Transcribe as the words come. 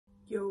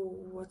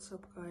What's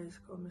up guys,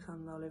 call me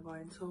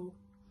Sandaalivine. So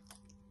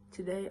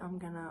today I'm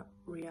gonna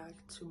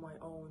react to my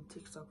own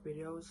TikTok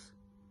videos.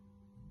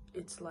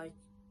 It's like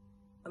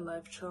a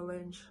laugh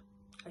challenge.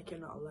 I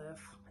cannot laugh.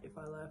 If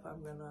I laugh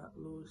I'm gonna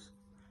lose.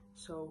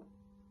 So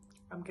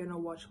I'm gonna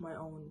watch my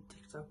own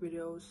TikTok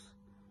videos,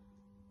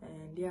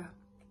 and yeah.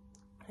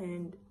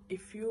 And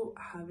if you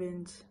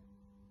haven't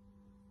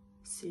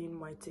seen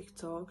my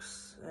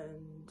TikToks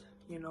and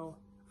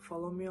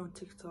follow me on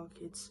TikTok,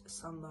 it's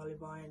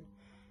Sandaalivine,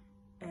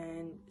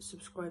 and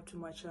subscribe to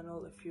my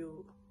channel if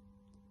you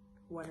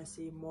want to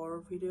see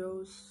more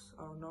videos.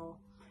 I don't know,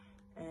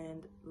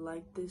 and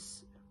like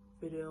this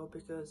video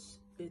because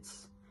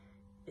it's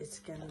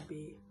gonna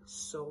be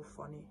so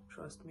funny,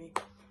 trust me.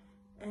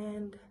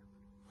 And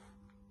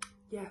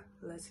yeah,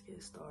 let's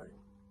get started.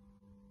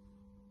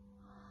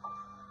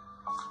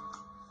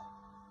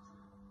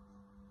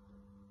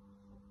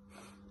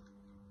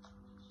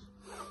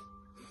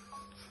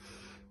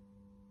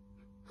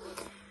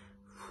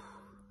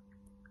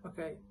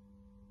 Okay,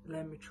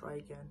 let me try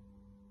again.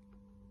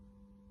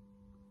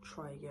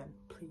 Try again,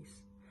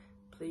 please.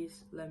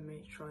 Please let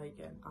me try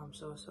again. I'm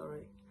so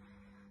sorry.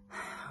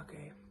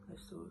 Okay,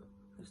 let's do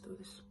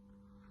this.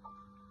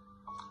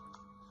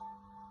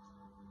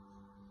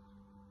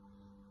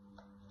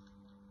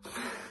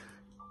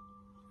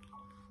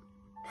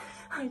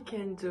 I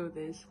can't do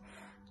this.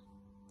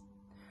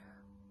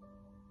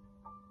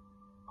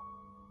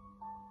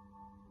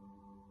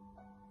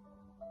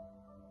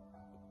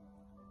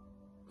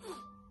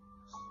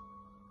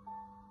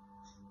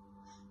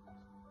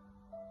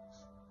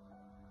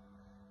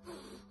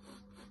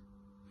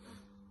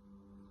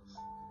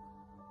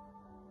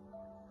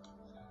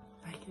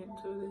 I can't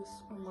do this.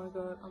 Oh my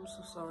god, I'm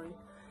so sorry.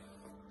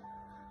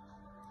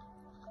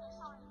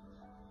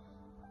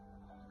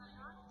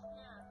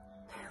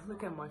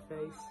 Look at my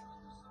face.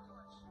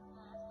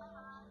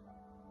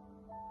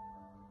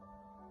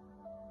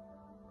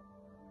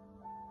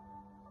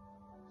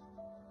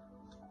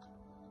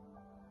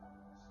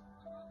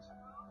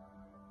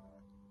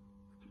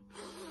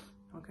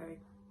 Okay,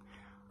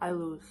 I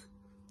lose,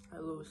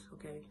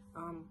 okay. I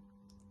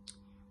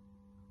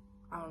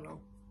don't know,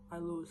 I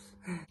lose.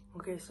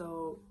 Okay,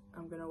 so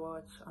I'm gonna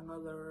watch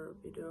another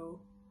video,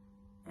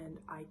 and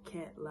I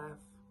can't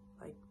laugh,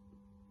 like,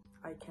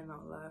 I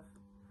cannot laugh.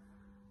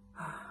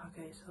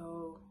 Okay,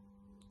 so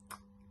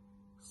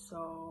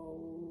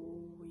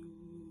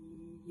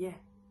yeah.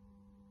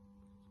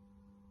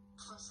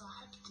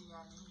 فصاحبتي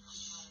يعني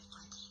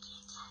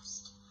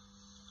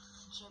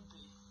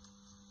جبي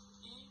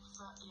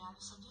يعني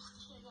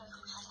صديقتي هي قالت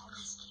لي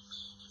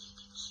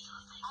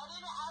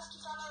انا ask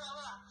if I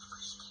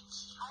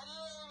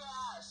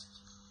ask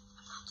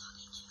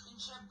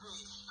نجبي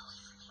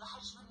راح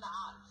اجيب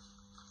النعال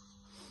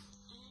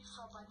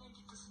فبعدين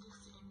قلت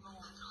لصديقتي انه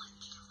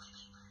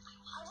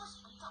حبس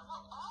انت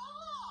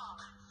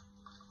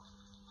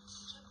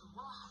جبي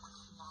والله حكيت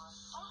في النعال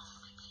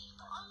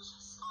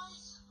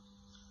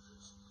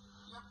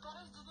Your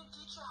parents didn't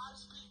teach you how to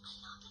speak.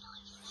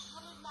 You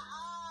need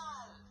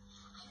na'al.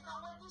 You know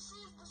what this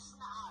is? This is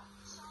na'al.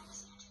 Sorry,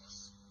 this address.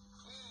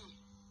 Hey.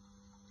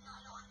 No, I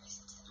don't want to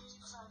listen to it.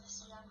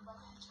 يعني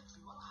بعدين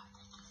جبي والله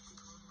حكيت لك بعدين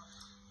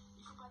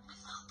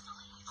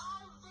I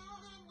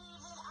didn't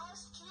even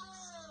ask you.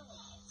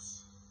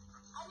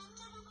 I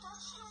didn't even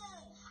touch you.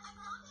 I'm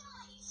not gonna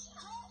let you see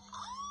that.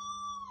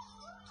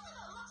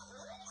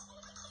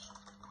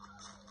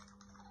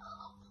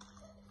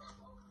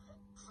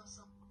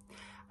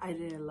 I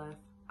didn't laugh.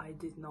 I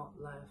did not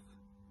laugh.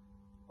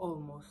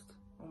 Almost.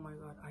 Oh my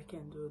god, I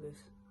can't do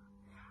this.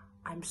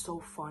 I'm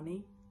so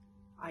funny.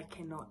 I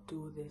cannot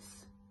do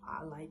this.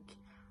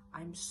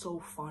 I'm so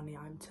funny.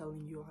 I'm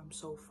telling you, I'm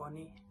so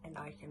funny, and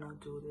I cannot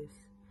do this.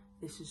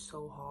 This is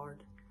so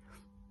hard.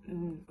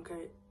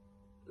 Okay,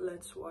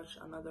 let's watch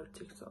another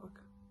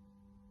TikTok.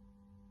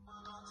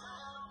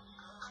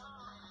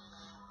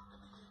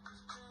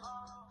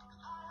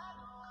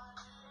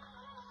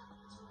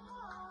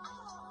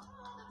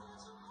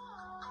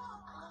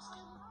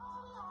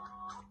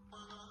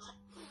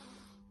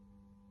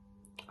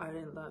 I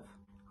didn't laugh.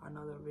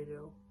 Another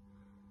video.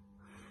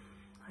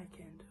 I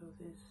can't do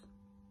this.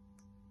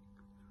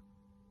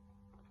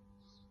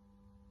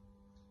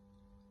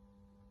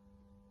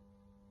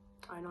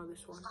 I know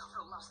this one.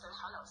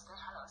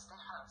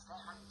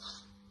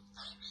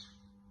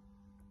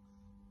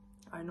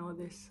 I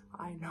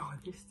know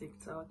this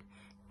TikTok,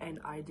 and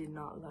I did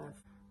not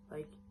laugh.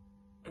 Like,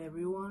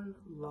 everyone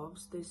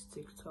loves this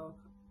TikTok.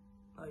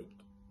 Like,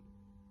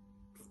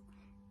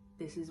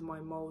 this is my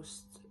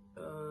most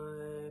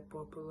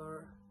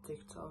popular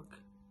TikTok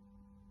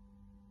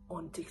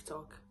on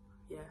TikTok.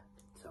 Yeah,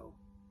 so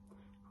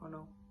I don't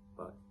know,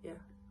 but yeah,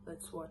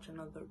 let's watch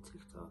another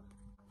TikTok.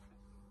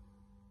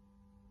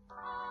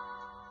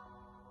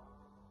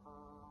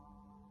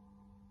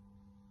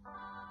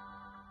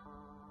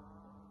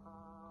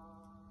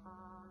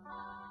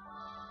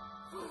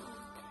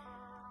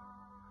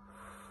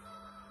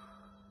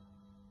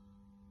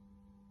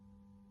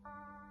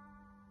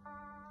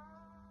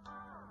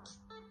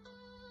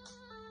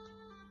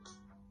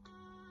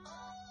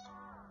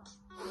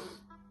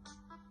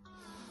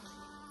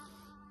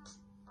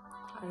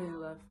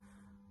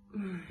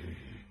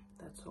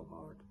 That's so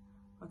hard.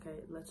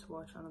 Okay, let's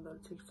watch another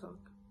TikTok.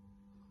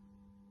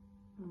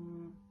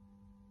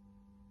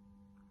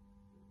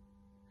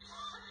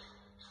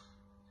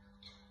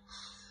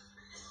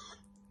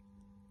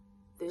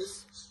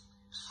 This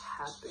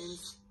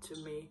happens to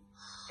me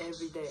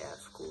every day at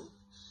school.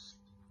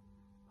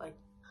 Like,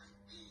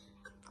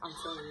 I'm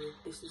telling you,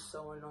 this is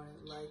so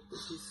annoying. Like,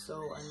 this is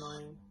so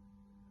annoying.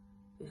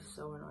 This is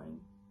so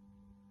annoying.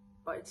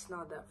 But it's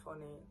not that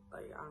funny.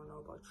 Like, I don't know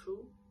about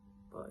you,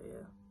 but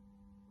yeah.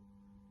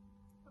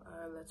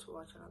 Let's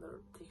watch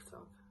another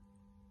TikTok.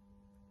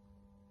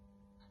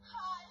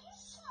 Hi, you're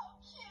so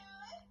cute.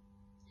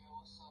 Yeah,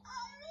 what's up?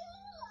 I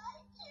really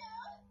like you.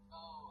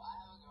 Oh,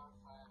 I have a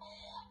girlfriend.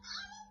 I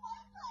have a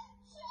boyfriend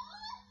too.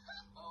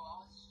 Oh,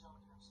 I was just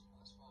joking. I'm serious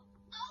as fuck.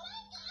 Oh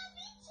my god,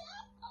 me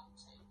too. I'm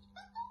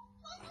taken.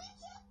 Me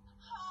too.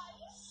 Hi,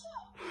 you're so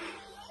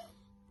cute.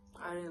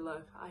 I didn't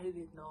laugh. I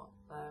did not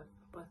laugh,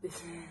 but this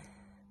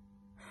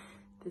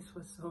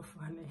was so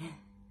funny.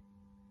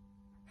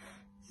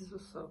 This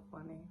was so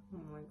funny.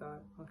 Oh my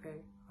god.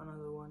 Okay,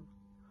 another one.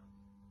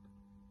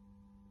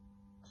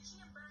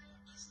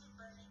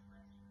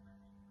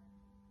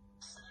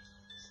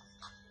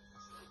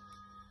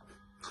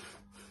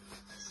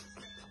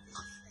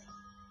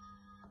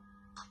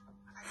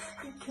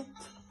 I can't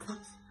do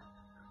this.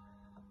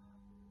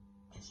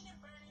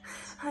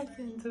 I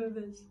can't do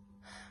this.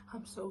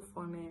 I'm so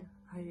funny.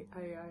 I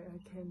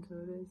can't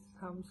do this.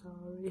 I'm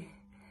sorry.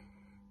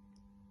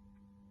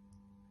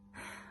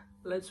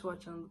 Let's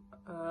watch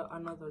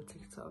another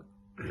TikTok.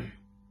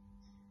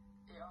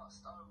 It all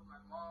started with my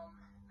mom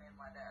and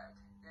my dad.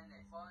 Then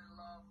they fell in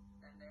love,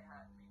 and they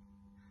had me.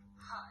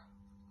 Hi,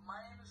 my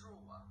name is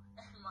Rua,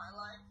 and my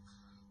life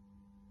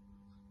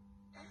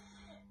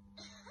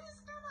is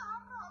gonna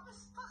haram.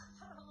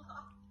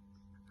 Astaghfirullah.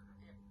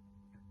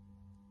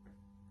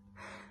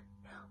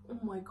 Oh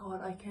my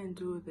god, I can't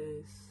do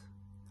this.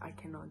 I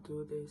cannot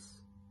do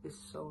this. This is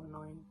so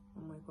annoying.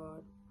 Oh my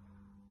god.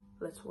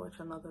 Let's watch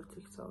another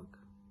TikTok.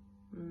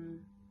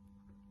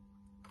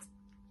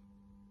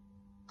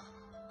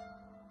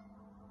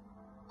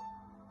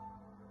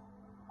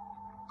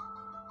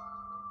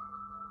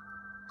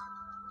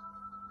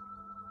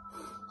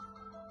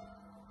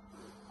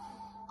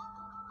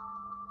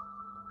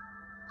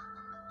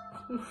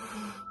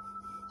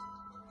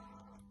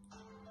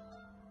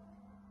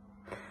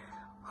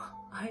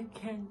 I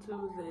can't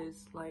do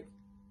this. Like,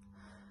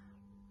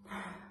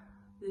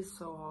 this is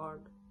so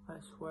hard. I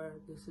swear,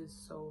 this is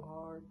so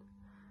hard.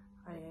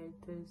 I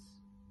hate this.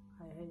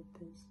 I hate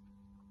this.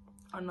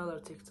 Another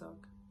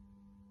TikTok.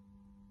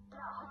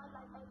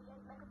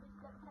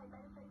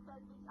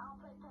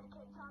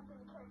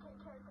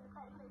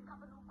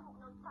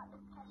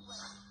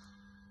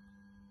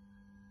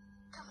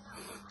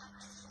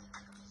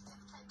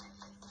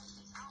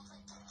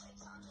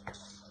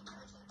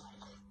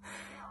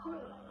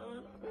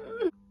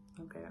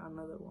 Okay,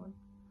 another one.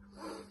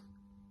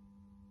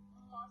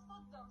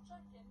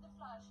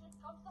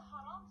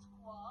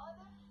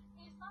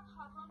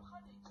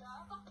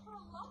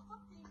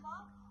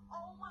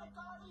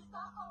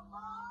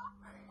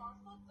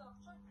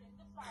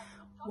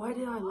 Why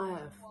did I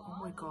laugh? Oh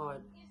my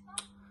god.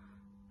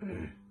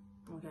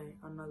 Okay,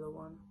 another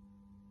one.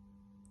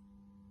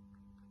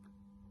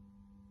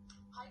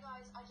 Hi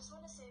guys, I just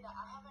want to say that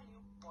I have a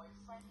new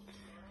boyfriend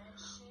here and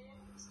shit.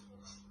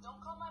 Don't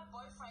call my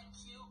boyfriend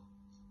cute.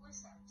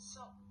 Listen,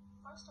 so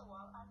first of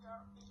all, I'm your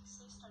big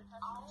sister. You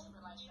can't talk to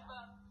me like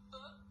that.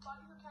 But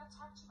you can't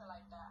talk to me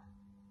like that.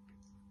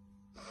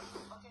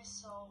 Okay,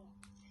 so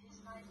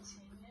he's 19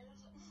 years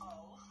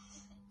old.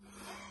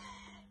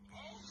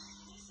 And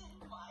he's in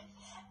my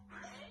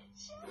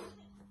age.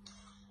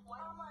 What?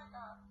 Oh my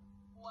god.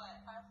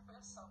 What? I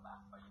feel so bad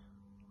for you.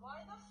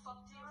 Why the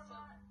fuck do you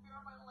feel?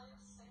 You're my little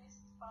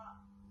sis, but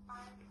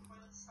I'm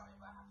really sorry,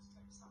 but I have to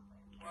tell you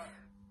something. What?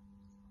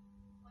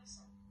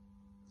 Listen,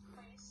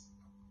 please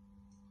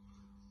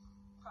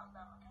calm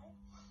down, okay?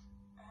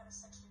 I had a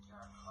sex with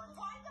your boyfriend.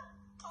 Why the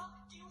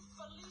fuck do you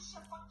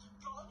Felicia fucking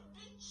blonde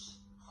bitch?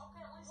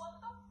 Okay, listen.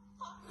 What the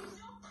fuck is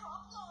your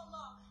problem?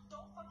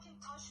 Don't fucking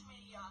touch me,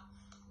 yeah.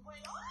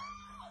 Wait, what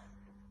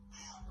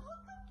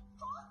the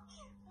fuck?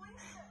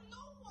 Listen,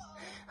 no one.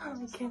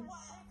 I can't.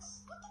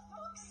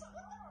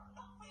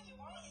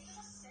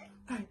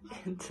 I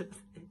can't do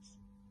this.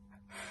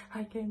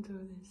 I can't do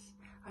this.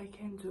 I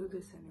can't do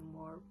this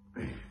anymore.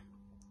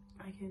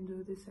 I can't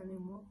do this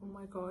anymore. Oh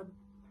my god.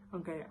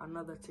 Okay,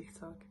 another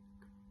TikTok.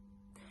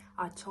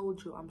 I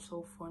told you I'm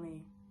so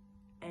funny.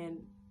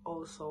 And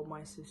also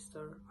my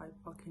sister. I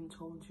fucking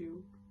told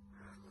you.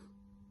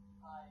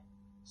 Hi.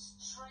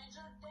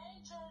 Stranger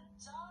danger,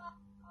 duh.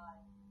 Hi.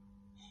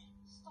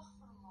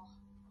 Astaghfirullah.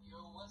 Yo,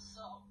 what's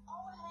up?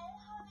 Oh, hey,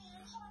 honey,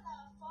 you're trying to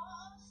have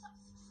fun.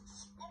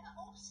 And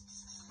oops.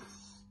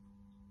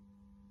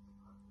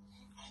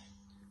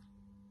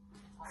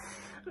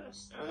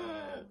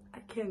 I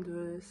can't do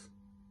this.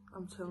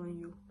 I'm telling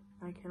you,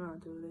 I cannot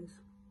do this.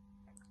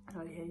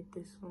 I hate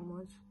this so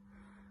much.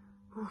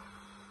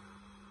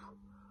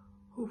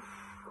 Oof.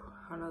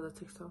 Another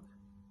TikTok.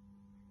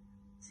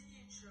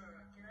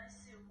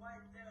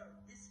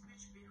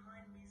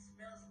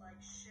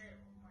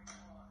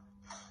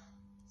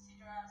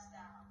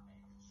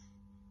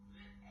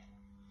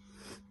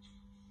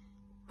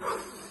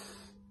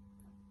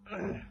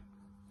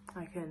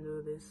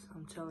 this.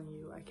 I'm telling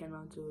you, I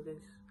cannot do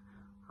this.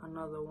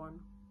 Another one.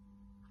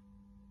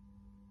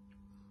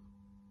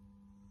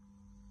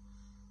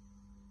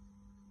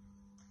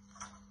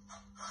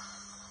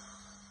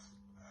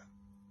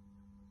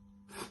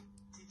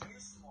 Did you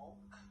smoke?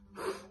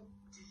 No.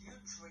 Did you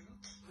drink?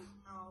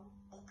 No.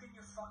 Open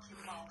your fucking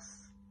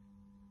mouth.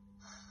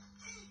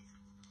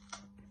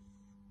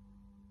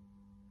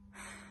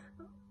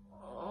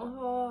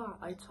 Oh,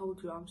 I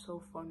told you I'm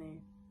so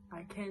funny.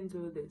 I can't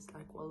do this.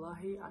 Like,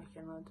 wallahi, I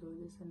cannot do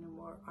this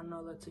anymore.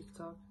 Another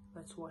TikTok.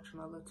 Let's watch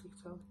another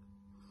TikTok.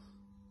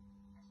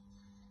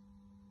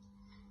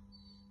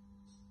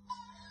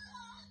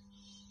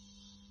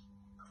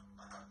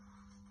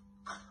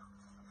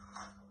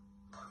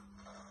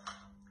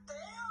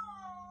 Damn!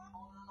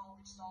 Oh no,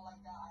 it's not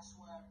like that, I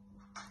swear.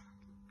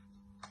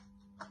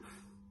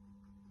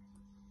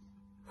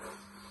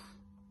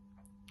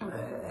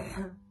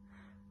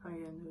 I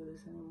can't do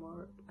this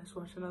anymore. Let's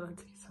watch another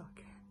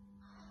TikTok.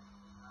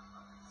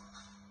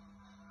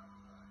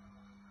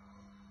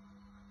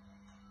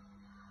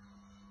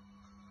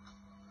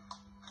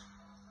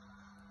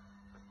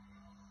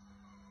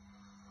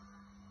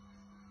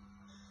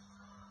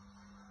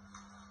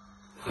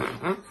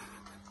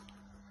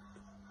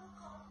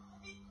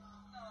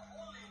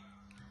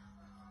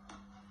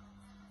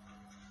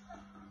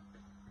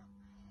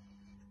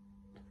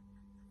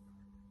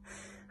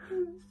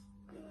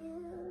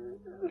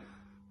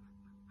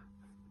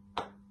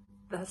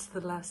 That's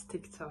the last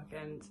TikTok,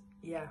 and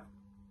yeah.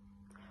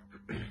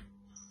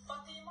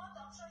 فاطمة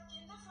دكتور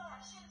كده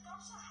فراشين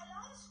كبسة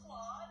حلال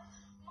سكواد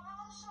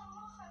ما شاء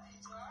الله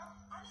خديجة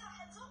أنا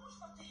راح أتزوج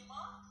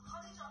فاطمة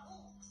خديجة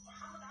أبوه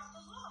محمد عبد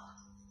الله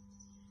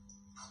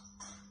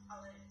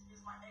Ali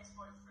is my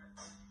ex-boyfriend.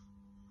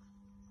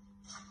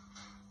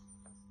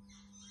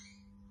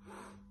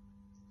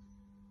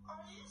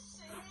 Are you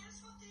serious,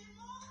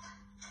 Fatima?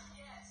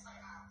 Yes, I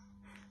am.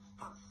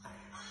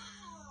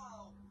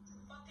 Wow.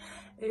 Fatima.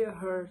 It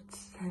hurts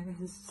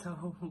so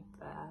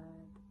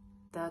bad.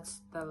 That's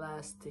the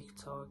last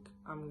TikTok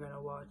I'm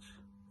gonna watch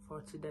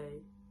for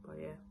today. But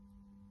yeah.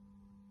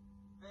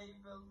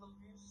 Babe, I love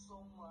you so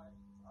much.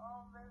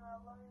 Oh, babe, I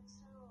love you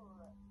too.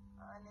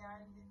 أنا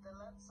عندي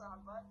 3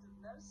 صعبات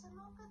بنفس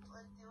الوقت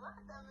وأنت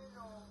واحدة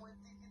منهم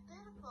وأنت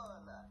كتير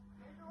طولة.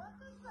 Baby, what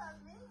does that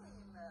mean?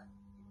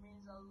 It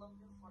means I love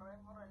you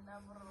forever and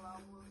ever. I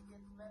will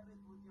get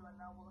married with you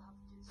and I will have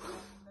kids and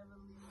I will never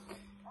leave you.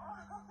 Oh,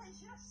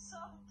 you're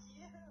so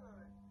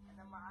cute.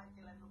 أنا معاك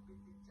لأنه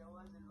بدي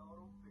الجواز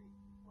الأوروبي.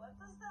 What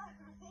does that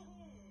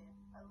mean?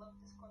 I love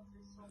this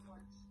country so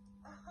much.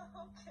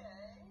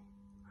 Okay.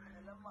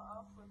 لما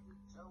افرض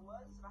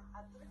الجواز راح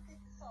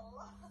اتركك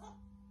خلاص.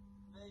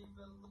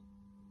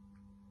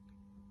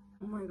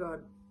 Oh my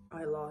god,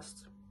 I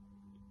lost.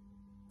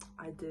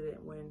 I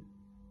didn't win.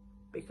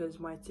 Because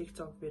my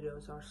TikTok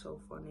videos are so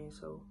funny,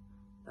 so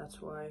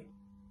that's why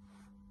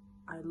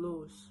I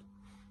lose.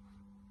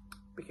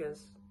 Because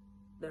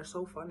they're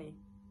so funny.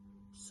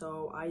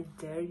 So I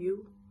dare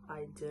you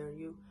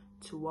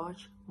to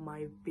watch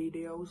my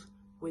videos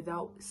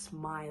without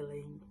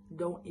smiling.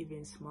 Don't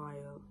even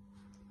smile.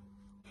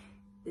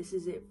 This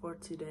is it for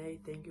today.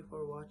 Thank you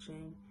for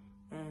watching,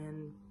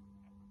 and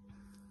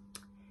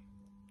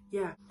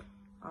yeah,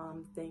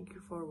 thank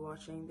you for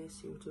watching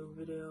this YouTube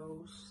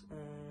videos,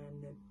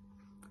 and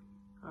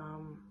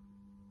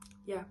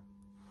yeah,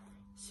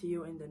 see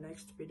you in the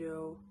next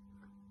video,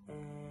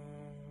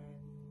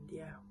 and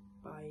yeah,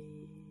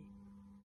 bye.